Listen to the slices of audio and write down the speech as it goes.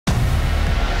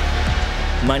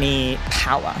money,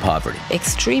 power, poverty,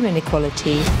 extreme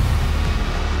inequality.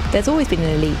 There's always been an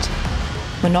elite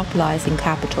monopolizing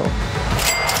capital.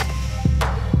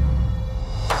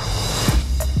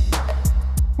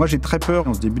 Moi, j'ai très peur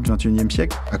en ce début du XXIe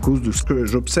siècle à cause de ce que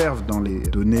j'observe dans les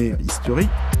données historiques.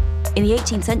 In the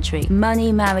 18th century,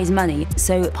 money marries money,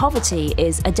 so poverty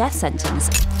is a death sentence.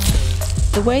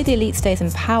 The way the elite stays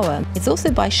in power is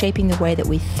also by shaping the way that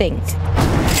we think.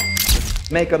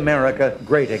 Make America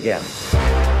great again.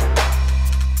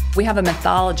 We have a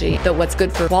mythology that what's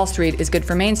good for Wall Street is good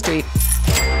for Main Street,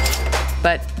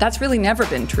 but that's really never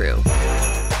been true.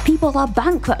 People are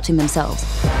bankrupting themselves.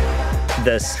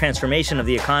 This transformation of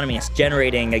the economy is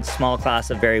generating a small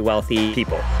class of very wealthy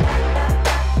people.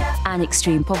 And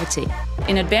extreme poverty.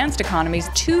 In advanced economies,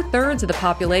 2/3 of the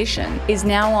population is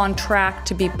now on track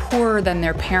to be poorer than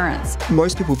their parents.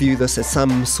 Most people view this as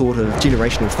some sort of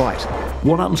generational fight.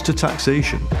 What happens to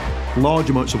taxation? Large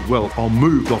amounts of wealth are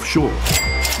moved offshore.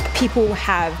 People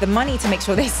have the money to make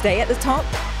sure they stay at the top.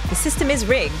 The system is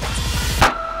rigged.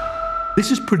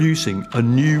 This is producing a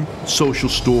new social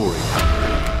story.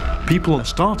 People are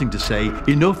starting to say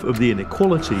enough of the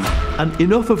inequality and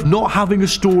enough of not having a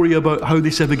story about how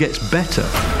this ever gets better.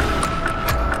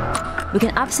 We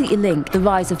can absolutely link the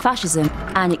rise of fascism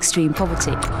and extreme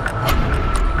poverty.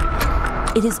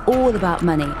 It is all about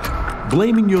money.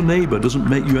 Blaming your neighbour doesn't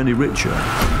make you any richer.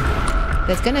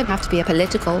 There's going to have to be a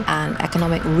political and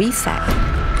economic reset.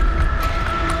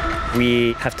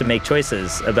 We have to make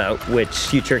choices about which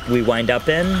future we wind up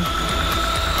in.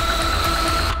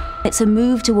 It's a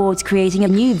move towards creating a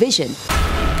new vision.